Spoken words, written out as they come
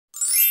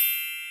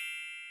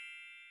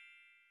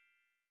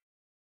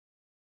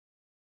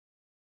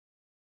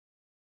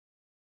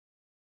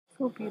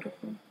So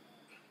beautiful.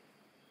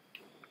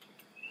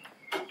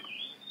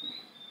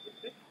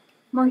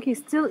 Monkey's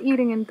still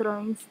eating and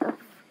throwing stuff.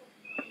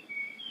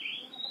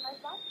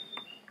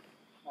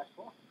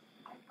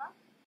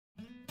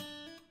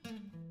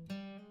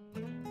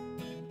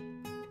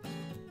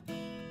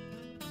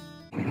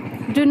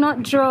 Do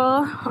not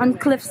draw on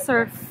cliff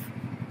surface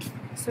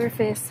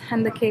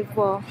and the cave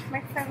wall.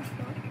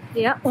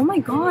 Yeah. Oh my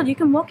God! You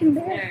can walk in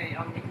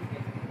there.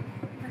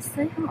 Let's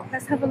see.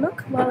 Let's have a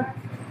look. Well,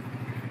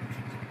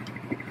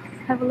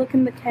 have a look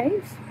in the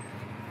cave.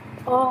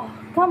 Oh,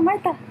 come,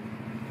 Martha.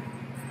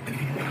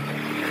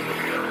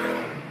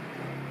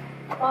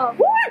 Oh.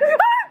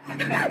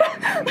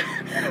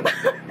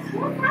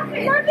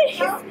 Nothing.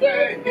 He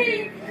scared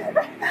me.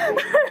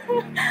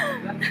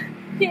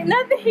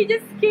 Nothing. He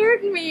just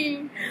scared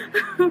me.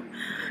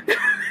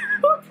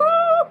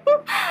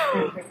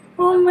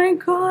 Oh my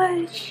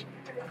gosh.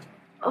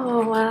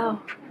 Oh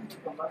wow.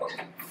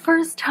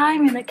 First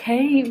time in a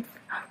cave.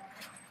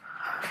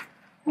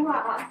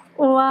 Wow.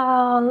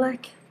 Wow,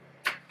 look.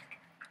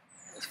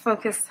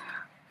 Focus.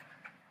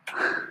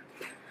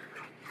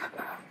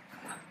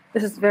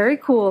 This is very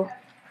cool.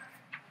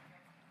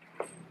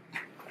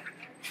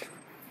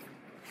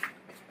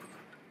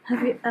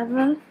 Have you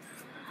ever?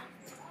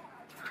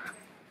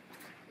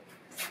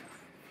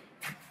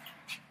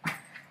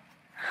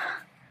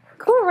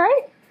 Cool,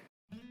 right?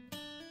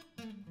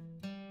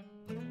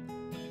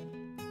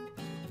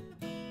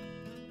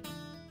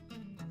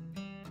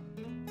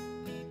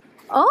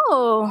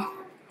 Oh,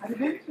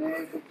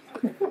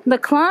 the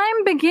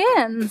climb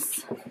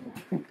begins.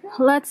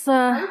 Let's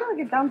Are you gonna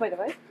get down, by the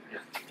way?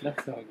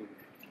 That's so good.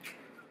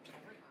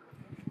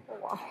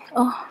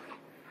 Oh,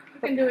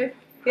 You can do it.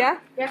 Yeah?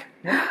 Yeah.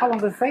 How long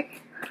does it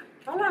take?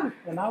 How long?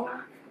 An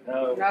hour?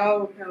 No.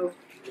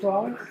 2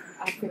 hours?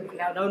 I think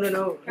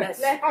no.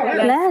 Less.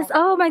 less.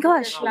 Oh my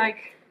gosh.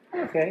 Like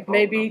Okay.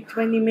 maybe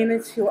 20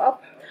 minutes you're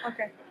up.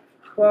 Okay.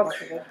 Walk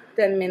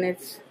 10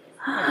 minutes.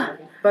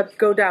 But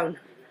go down.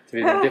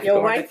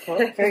 You're white.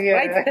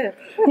 Yeah.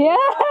 Yeah.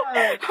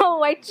 Oh,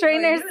 white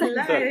trainers.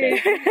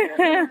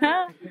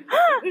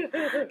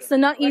 So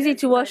not easy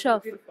to wash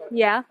off.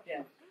 Yeah.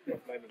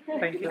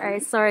 Thank you.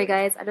 Alright, sorry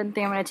guys. I don't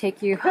think I'm gonna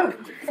take you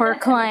for a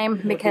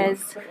climb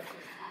because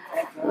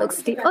it looks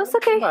steep. Oh, it's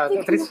okay. Well, You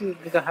at can- least we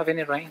don't have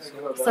any rain.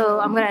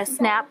 So I'm gonna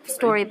snap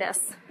story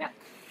this.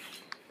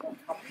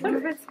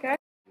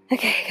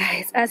 Okay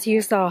guys, as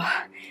you saw,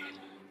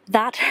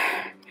 that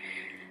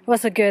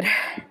was good,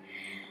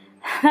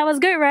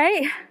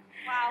 right?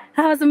 Wow.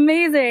 That was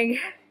amazing.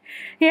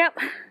 Yep.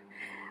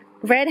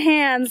 Red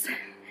hands.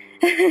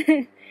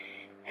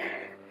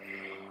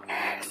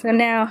 So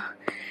now,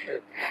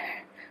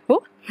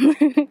 oh,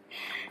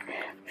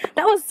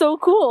 that was so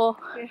cool.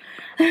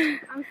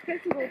 I'm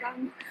scared to go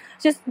down.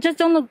 Just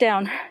don't look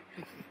down.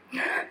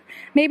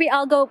 Maybe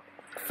I'll go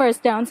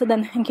first down, so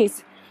then in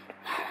case.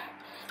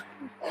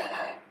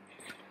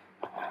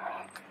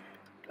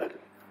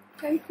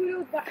 Can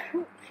you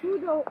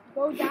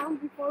go down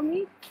before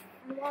me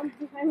and one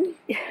behind me?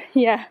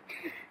 Yeah.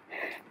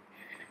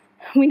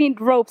 We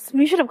need ropes.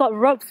 We should have got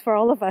ropes for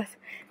all of us.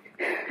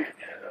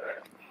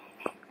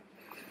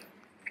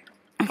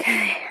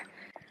 Okay.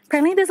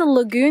 Apparently there's a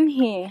lagoon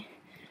here,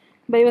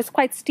 but it was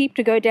quite steep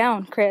to go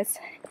down, Chris.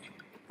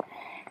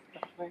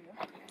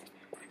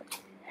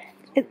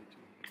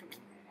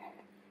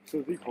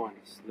 Two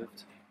viewpoints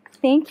left.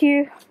 Thank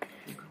you.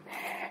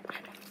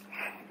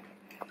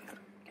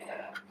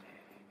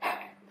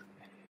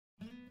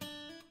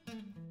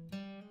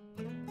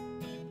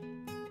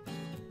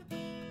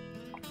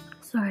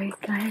 Sorry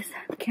guys,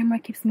 the camera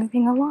keeps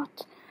moving a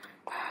lot.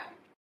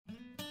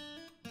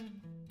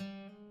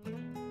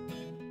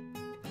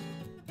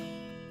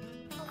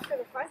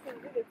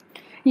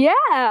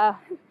 Yeah!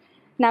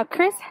 Now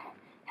Chris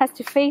has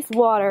to face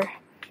water.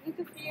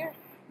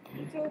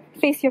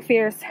 Face your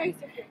fears.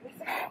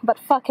 But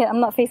fuck it, I'm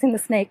not facing the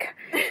snake.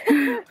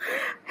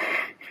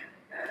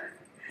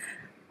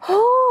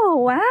 Oh,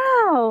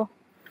 wow!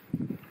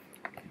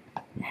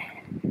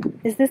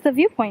 Is this the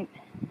viewpoint?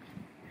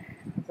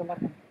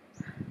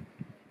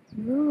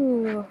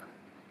 Ooh.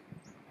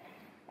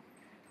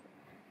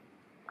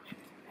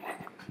 I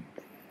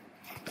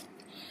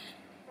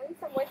need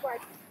some white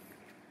wipes.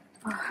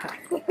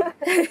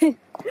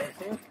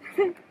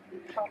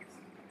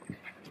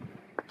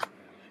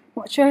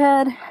 Watch your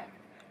head.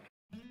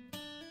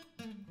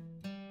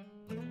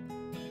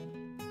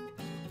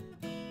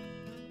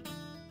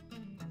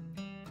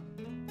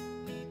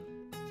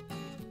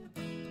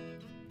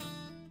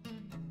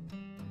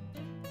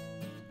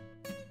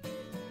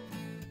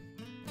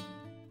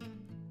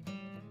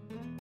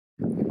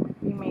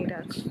 You made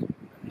it.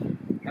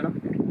 Hello?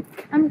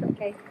 I'm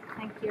okay,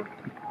 thank you.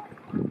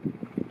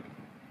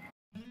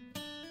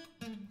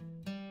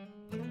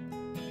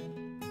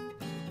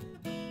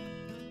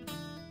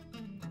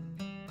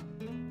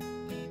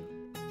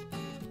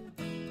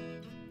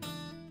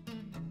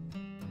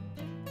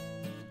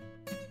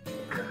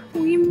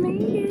 We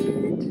made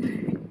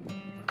it.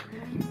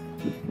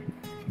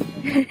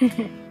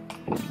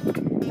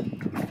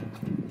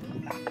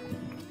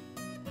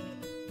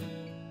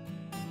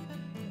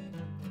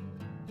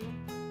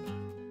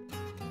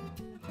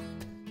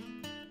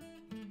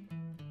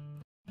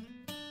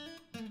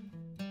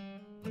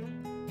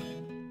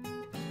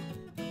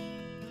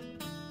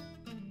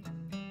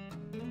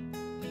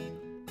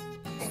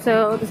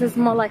 So this is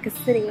more like a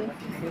city.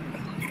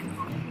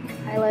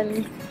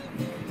 Island.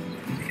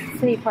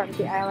 City part of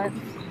the island.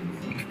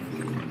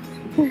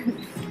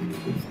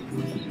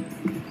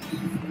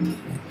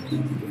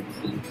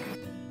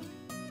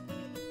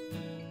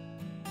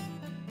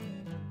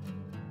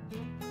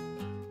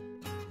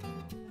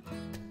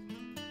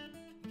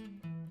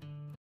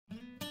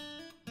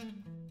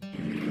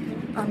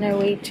 On our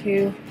way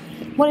to,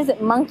 what is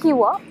it, Monkey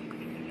Walk?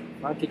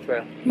 Monkey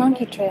Trail.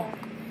 Monkey Trail.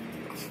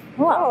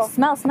 Wow,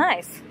 smells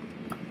nice.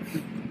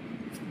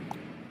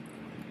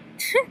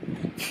 Oh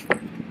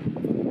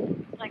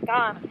my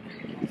god.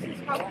 This is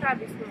how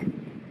crab is made.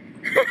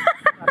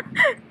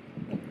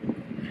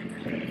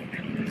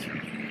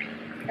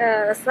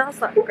 It smells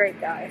not great,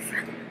 guys.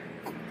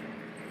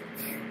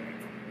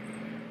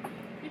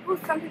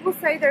 Some people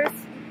say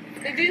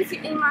they didn't see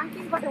any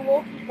monkeys, but the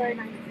walk is very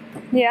nice.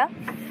 Yeah.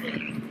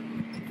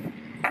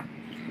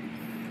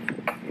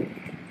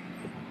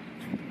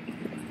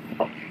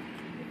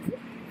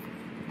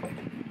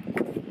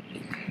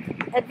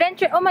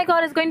 Adventure! Oh my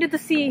god, it's going to the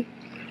sea.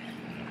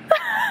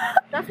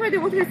 That's why the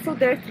water is so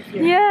dirty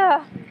here.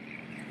 Yeah.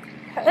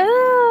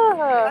 Ugh.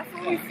 That's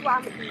why we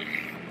swam in.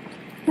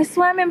 We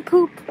swam in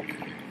poop.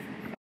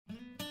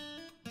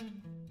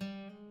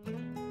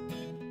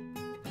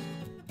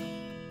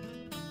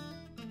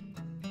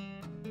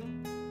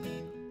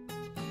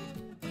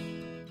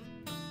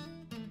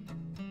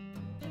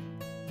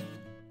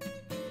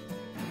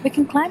 We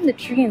can climb the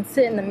tree and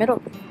sit in the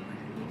middle.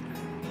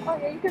 Oh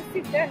yeah, you can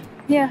sit there.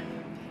 Yeah.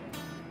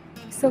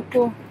 So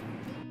cool.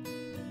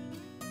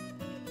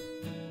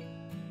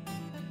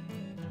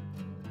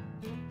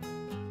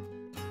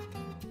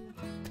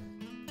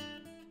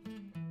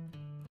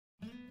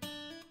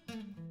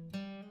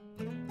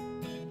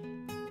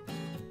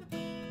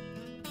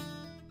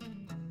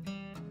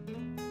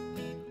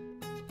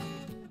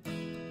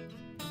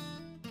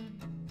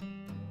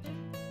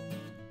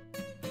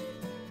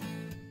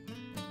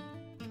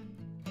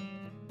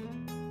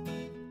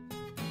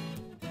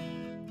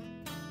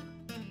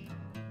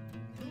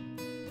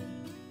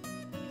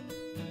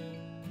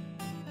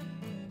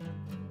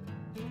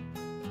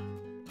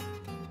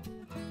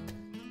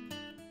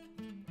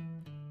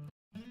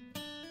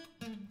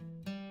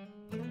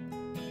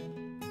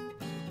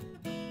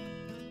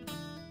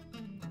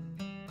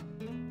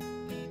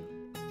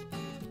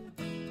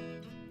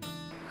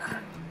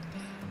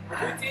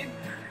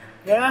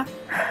 Yeah?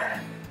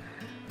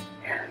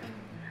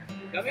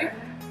 Yummy?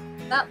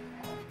 No.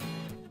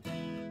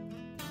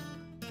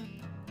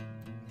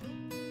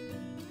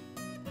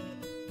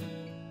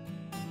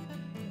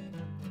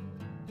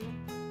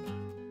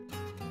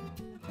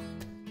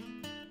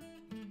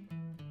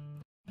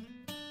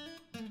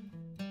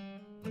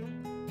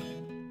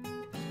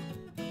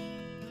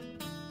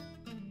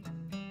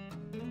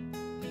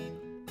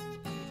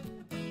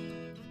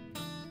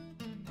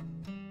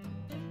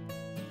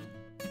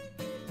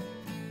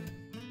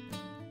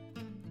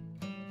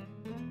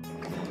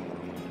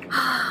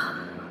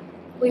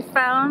 We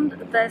found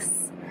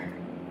this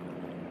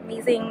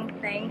amazing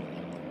thing.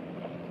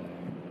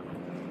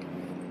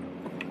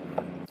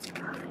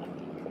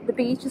 The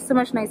beach is so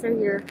much nicer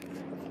here.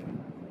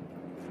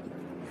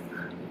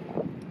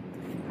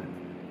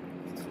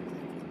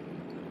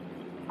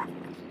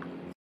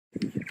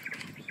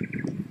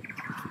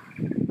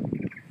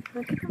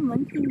 Look at the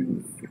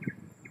monkeys.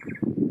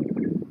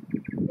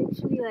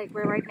 Literally, like,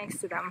 we're right next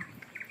to them.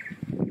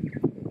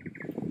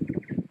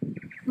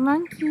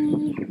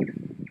 Monkey.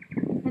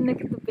 And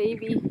look at the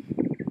baby.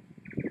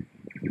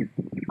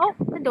 Oh,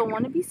 I don't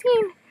want to be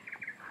seen.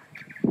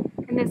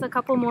 And there's a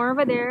couple more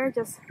over there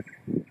just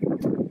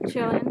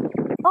chilling.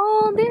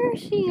 Oh, there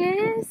she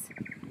is.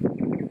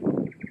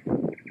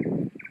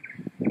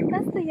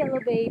 That's the yellow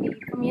baby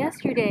from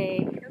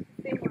yesterday. That's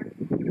the same one.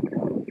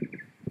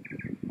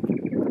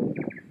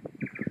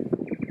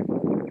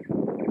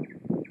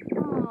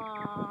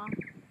 Aww.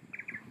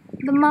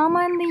 The mama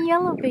and the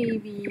yellow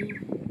baby.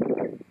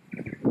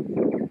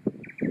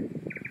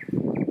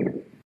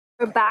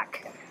 We're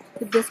back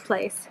to this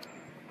place.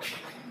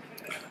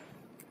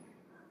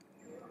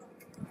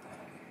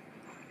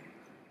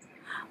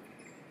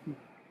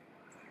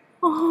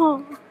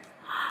 Oh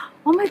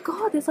my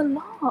god, there's a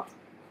lot.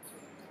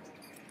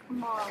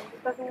 Come on,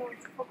 it doesn't want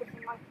to focus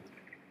on my.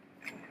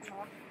 Come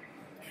on.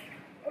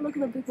 Oh, look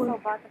at the big one. So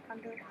bad, I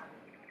can't do it.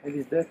 Maybe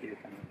it's dirty. You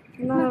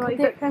can. No,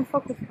 it can't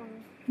focus on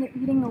me. They're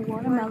eating a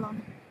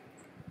watermelon.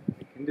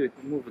 You can do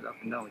it. Move it up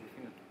and down with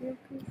your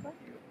finger.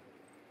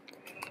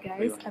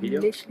 Guys, I'm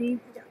Video? literally.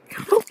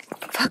 Oh,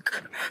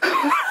 fuck.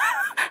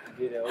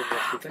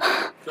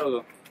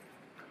 So,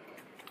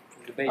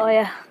 the baby. Oh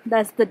yeah,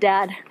 that's the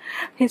dad.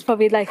 He's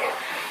probably like,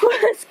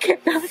 let's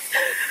get us.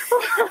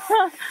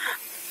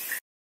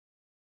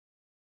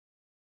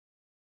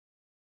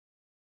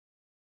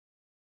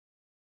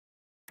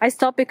 I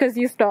stopped because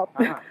you stopped.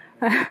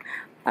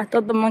 I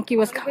thought the monkey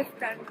was coming.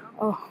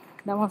 Oh,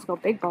 that one's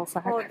got big balls.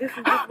 Oh, this is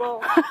big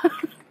ball.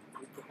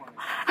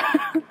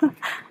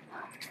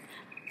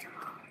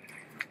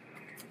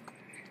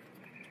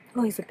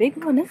 Oh, he's a big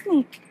one, isn't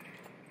he?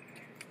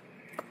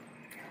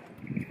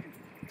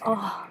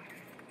 Oh,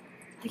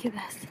 look at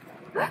this.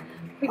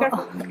 Be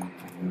careful.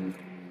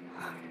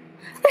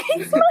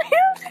 He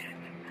smiled.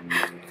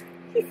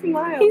 He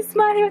smiled. He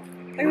smiled.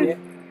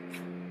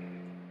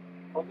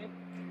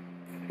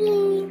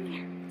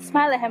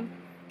 Smile at him.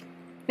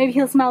 Maybe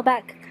he'll smile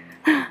back.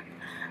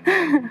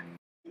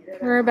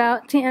 We're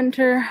about to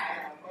enter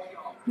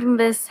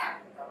this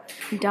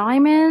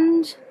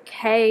diamond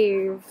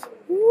cave.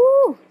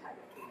 Woo!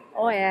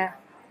 Oh yeah.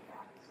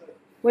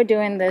 We're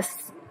doing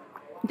this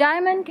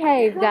diamond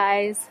cave,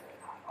 guys.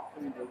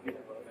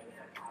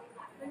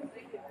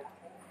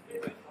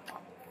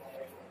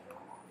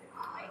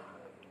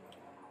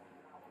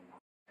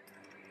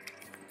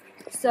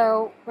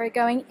 So we're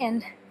going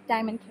in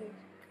diamond cave.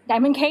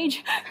 Diamond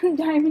cage?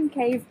 Diamond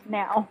cave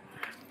now.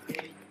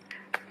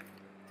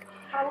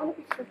 I want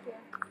to picture here.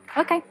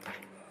 Okay.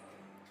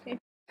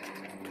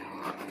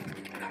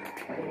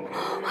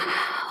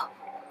 Wow.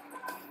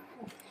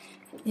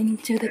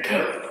 Into the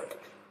cave.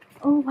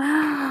 Oh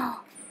wow.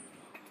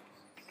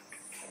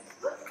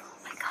 Oh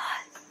my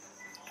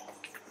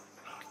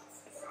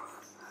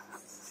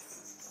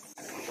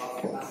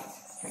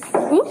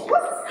god. Ooh.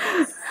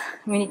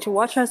 We need to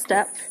watch our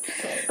step.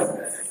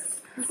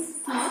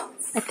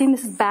 I think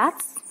this is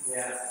bats.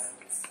 Yeah.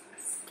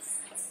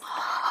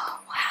 Oh,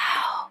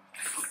 wow.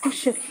 Oh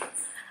shit.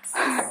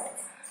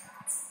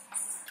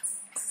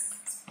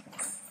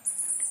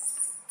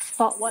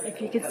 Spot one if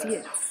you can see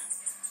it.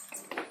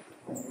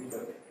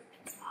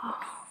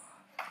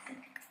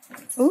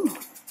 Ooh.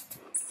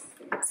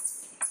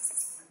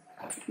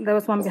 There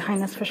was one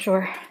behind us for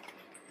sure.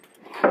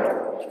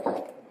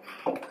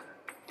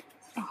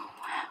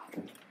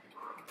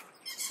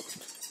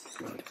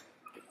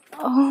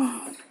 Oh.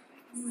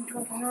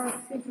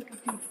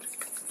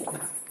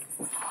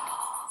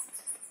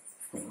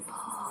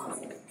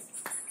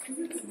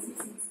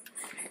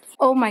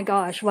 Oh my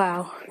gosh,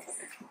 wow.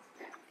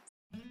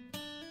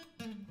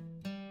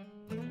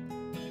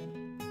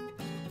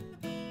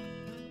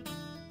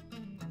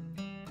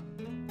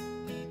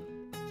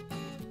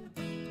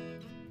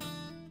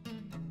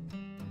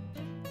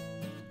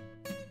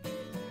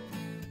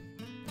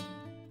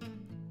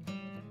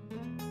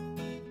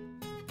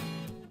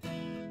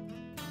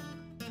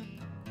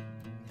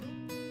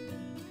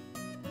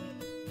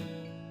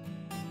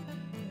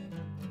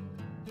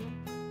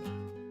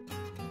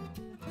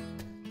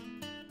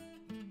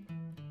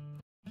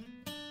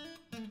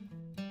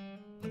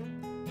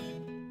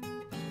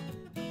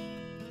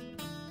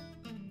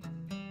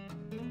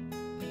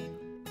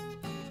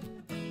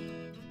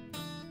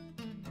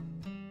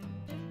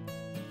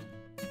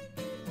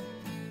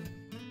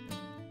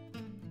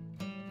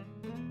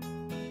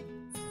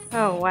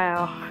 Oh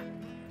wow.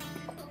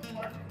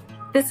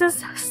 This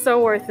is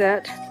so worth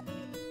it.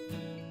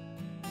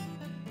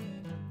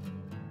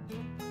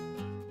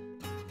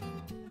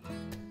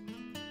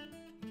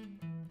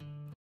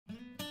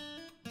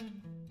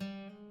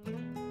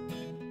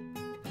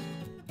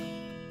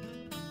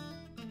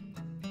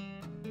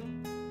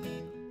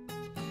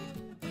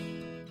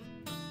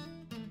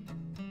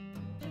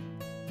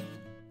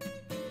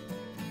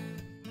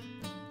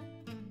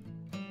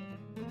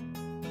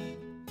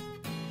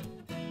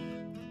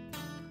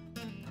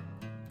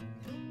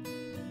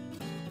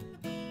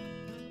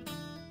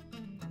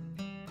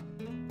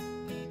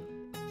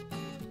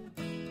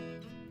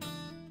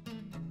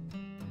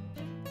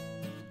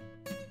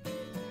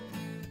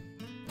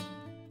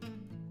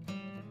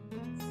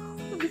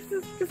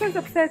 This one's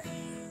upset.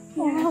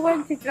 Yeah. I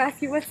wanted to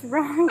ask you what's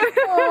wrong.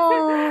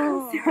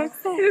 Oh. So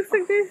upset. It looks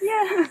like this.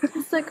 Yeah.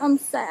 It's like I'm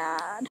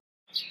sad.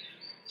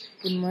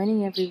 Good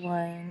morning,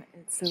 everyone.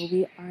 So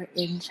we are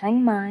in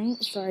Chiang Mai.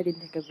 Sorry I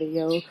didn't take a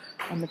video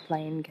on the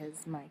plane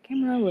because my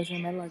camera was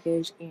in my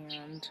luggage,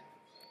 and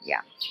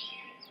yeah.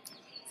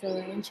 So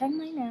we're in Chiang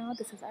Mai now.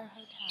 This is our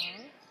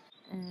hotel.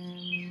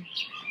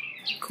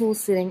 Cool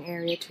sitting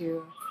area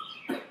too.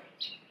 And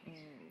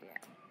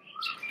yeah,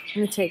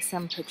 I'm gonna take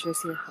some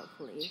pictures here,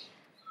 hopefully.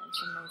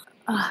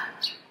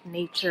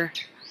 Nature.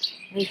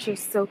 Nature's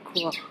so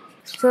cool.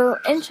 So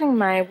in Chiang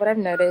Mai, what I've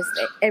noticed,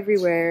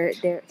 everywhere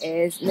there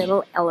is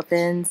little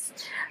elephants.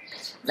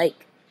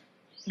 Like,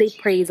 they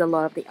praise a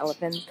lot of the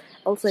elephants.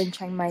 Also in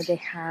Chiang Mai, they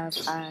have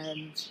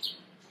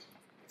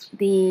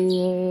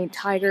the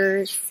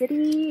tiger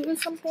city or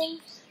something.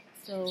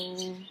 So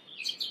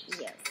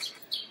yes,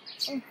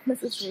 oh,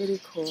 this is really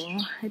cool.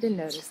 I didn't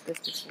notice this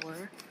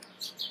before.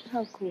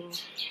 How cool.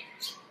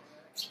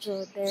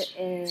 So there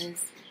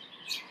is,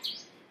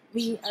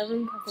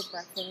 everyone comes for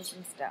breakfast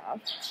and stuff. Oh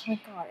my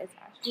god, it's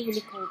actually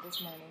really cold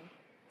this morning.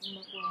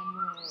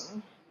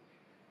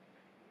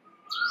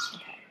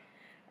 Okay,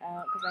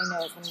 because I know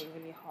it's gonna be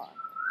really hot.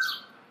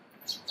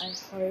 I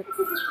hope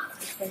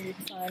it's gonna be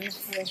fun with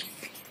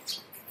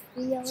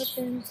the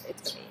elephants.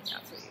 It's gonna be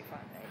absolutely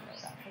fun, I know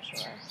that for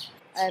sure.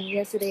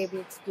 Yesterday we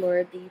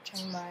explored the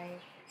Chiang Mai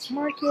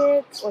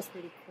market. It was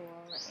pretty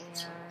cool,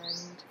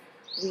 and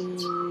we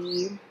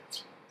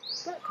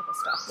got a couple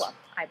stuff. Well,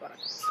 I bought a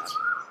couple stuff.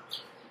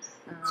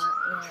 And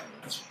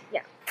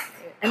yeah,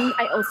 and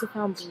I also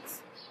found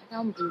boots. I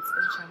found boots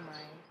in Chiang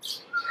Mai.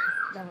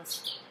 that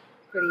was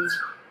pretty.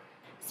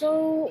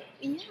 So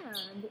yeah,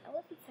 the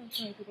elephant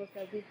sanctuary people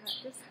said we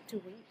just had to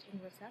wait in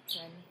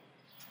reception,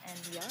 and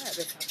we are at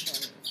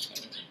reception,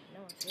 and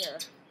no one's here.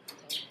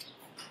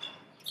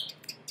 So.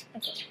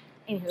 Okay.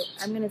 Anywho,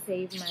 I'm gonna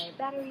save my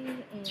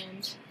battery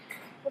and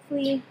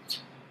hopefully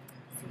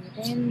see you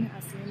then.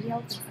 I'll see you in the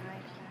elephant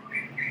side.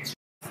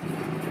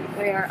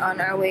 Bye. We are on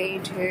our way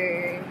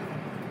to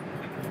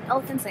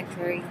elephant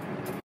sanctuary.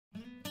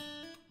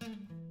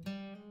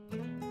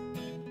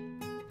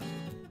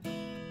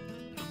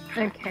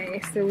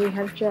 Okay, so we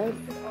have just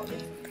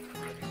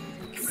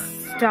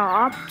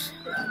stopped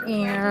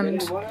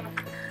and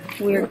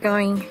we're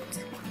going to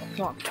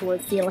walk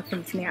towards the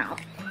elephants now.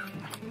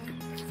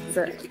 It's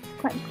a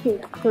quite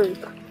cute group.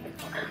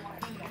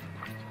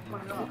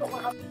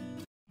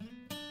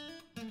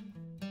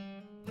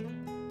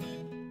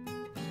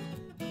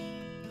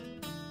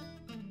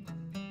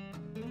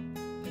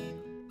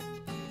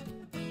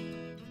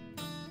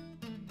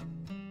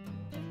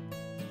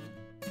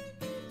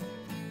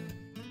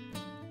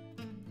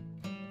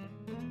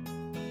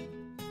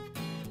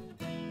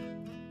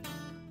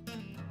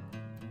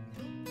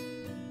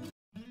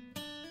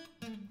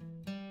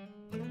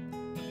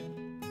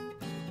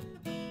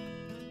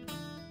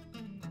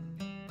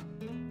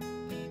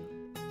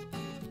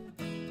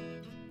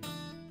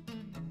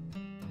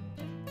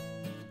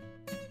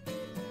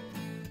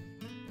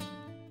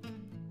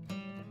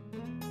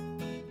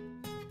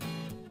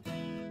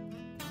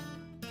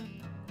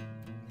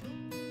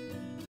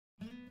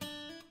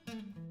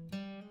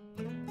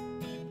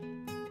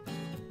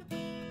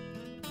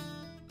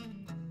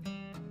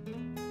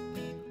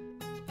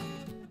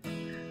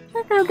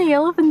 Look how the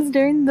elephants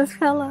doing this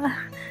fella.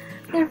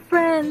 They're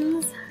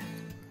friends.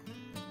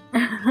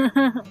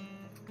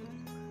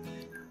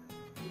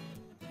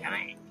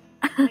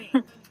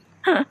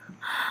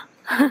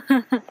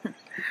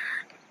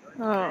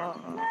 Oh,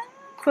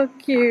 so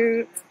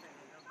cute.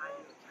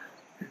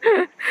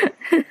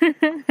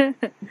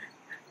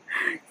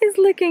 He's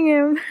licking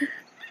him.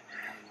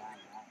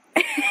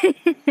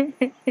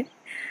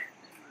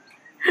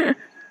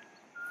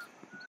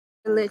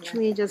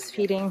 Literally just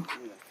feeding.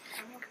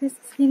 Chris is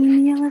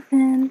feeding the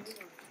elephant.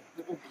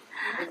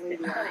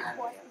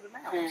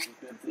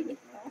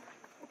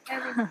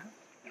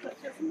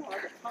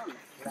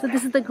 So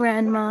this is the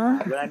grandma.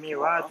 So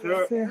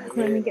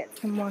let me get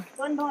some more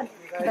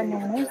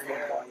bananas.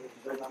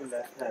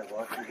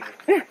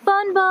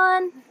 Bon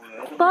bon!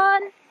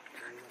 Bon!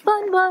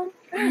 Bon bon!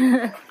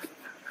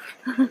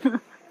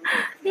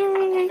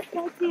 Yay!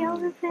 That's the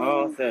elephant!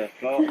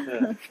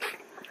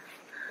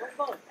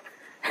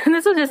 And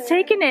this was just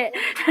taking it.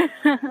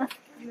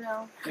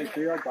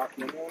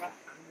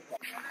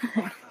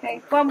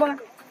 Hey, Bon Bon.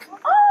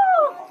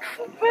 Oh!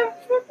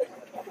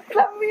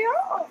 Let me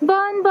out.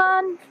 Bon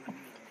bon!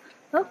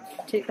 Oh,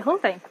 take the whole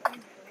thing.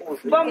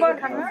 Bon Bon.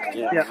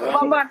 Yeah.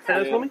 Bon Bon. Say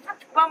this for me?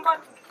 Bon Bon.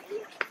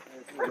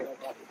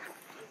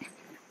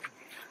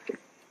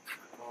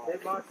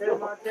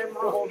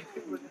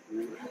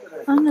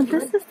 Oh no,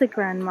 this is the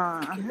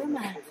grandma.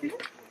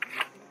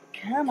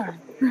 Come on.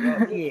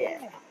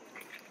 Yeah.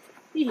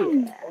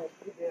 Yeah.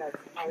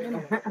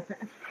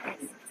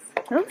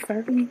 Oh,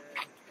 sorry.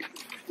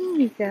 Here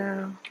you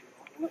go.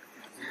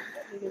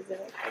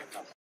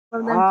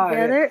 All them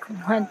together,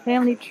 one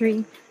family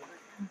tree.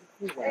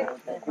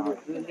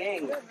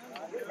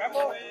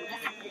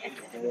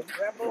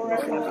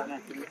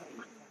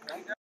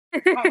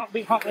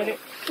 Big hawk, let it.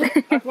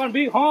 That's one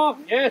big hawk.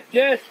 Yes,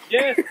 yes,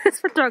 yes. This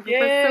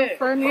photographer is so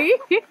funny.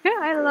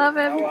 I love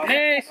him.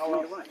 Yes.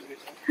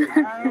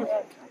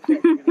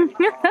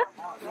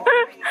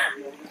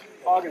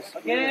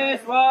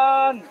 Yes,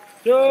 1,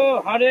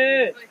 2,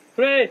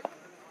 3.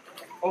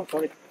 Oh,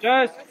 sorry.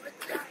 Just.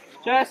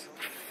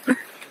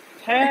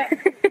 Chat.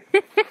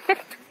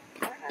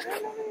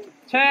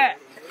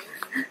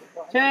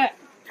 Nice.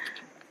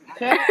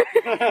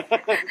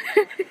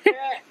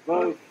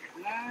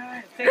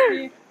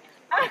 Sexy.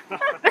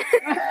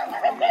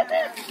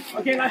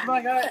 Okay, last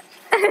one, guys.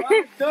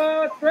 1,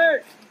 2, 3.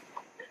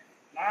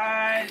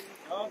 Nice.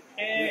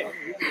 Okay.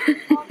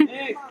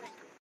 Next.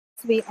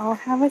 We all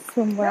have a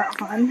swimwear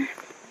on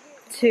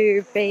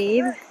to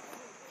bathe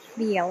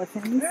the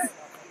elephants.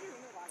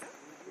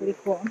 Pretty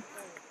cool.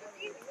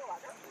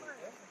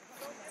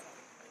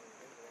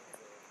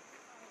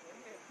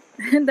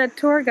 And that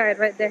tour guide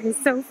right there,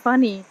 he's so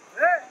funny.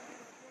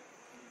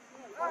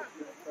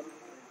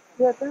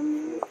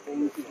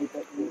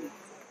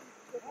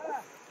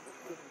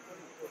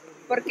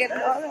 Porque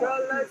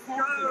let's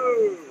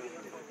go.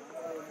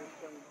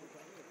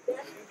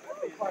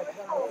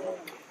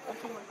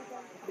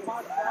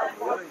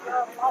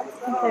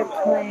 They're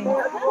playing.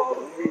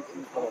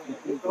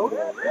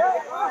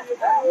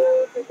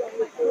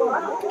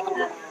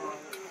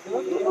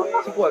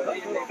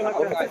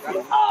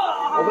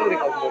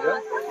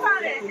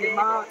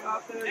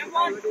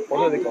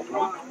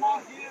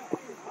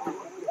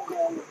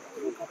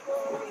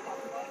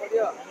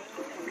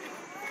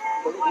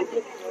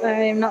 I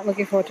am not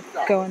looking forward to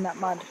going in that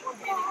mud.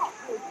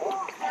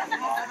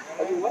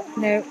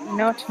 No,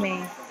 not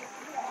me.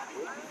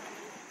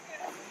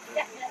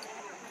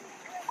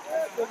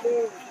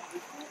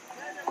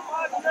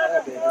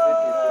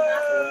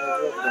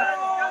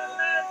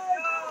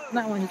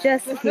 That one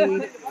just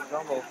peed.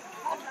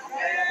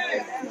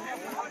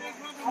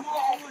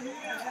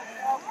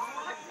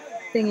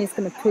 Thing is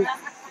gonna poop.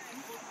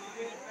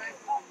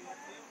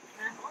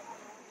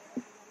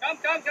 Come,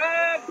 come,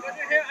 come! Put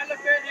your hair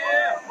allocate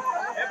here!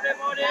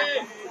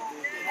 Everybody!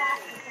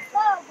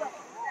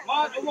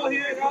 Mark over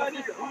here, guys!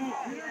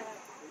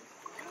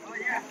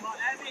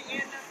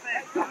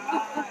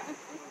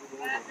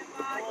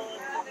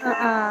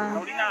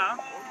 Paulina?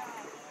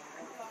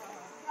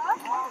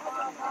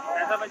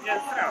 Essa vai de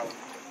astral.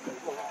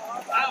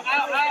 Au,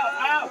 au, au,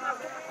 au!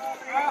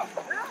 Au!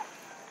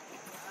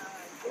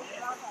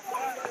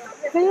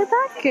 Where did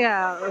that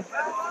go?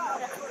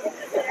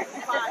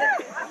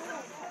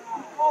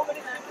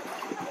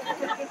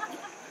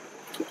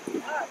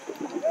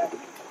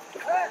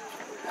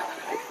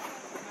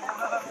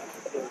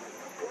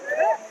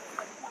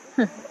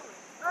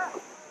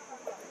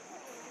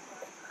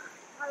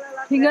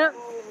 You got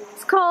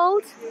it's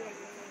cold.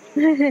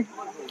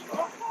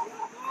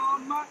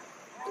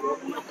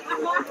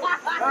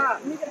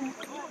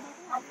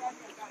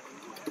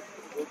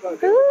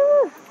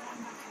 Ooh.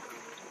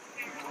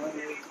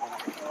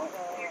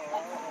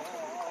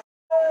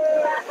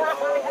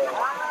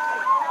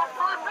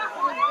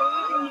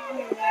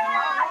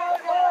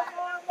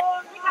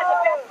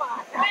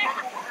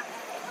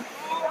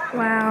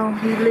 Wow,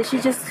 we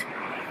literally just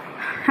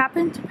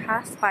happened to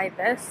pass by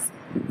this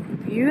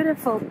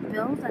beautiful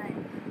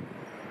building.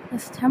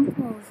 This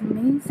temple is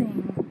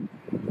amazing.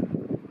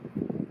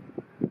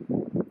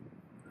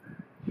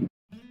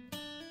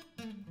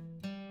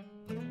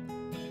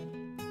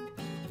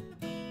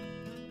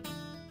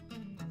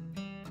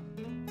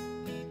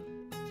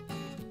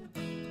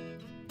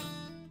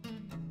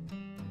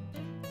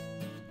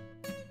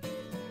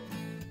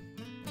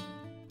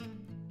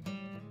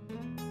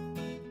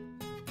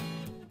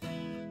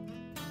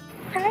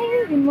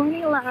 Hi, good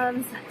morning,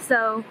 loves.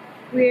 So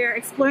we're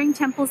exploring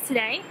temples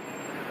today.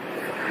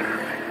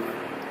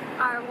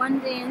 Our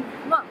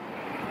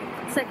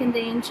second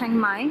day in Chiang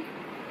Mai.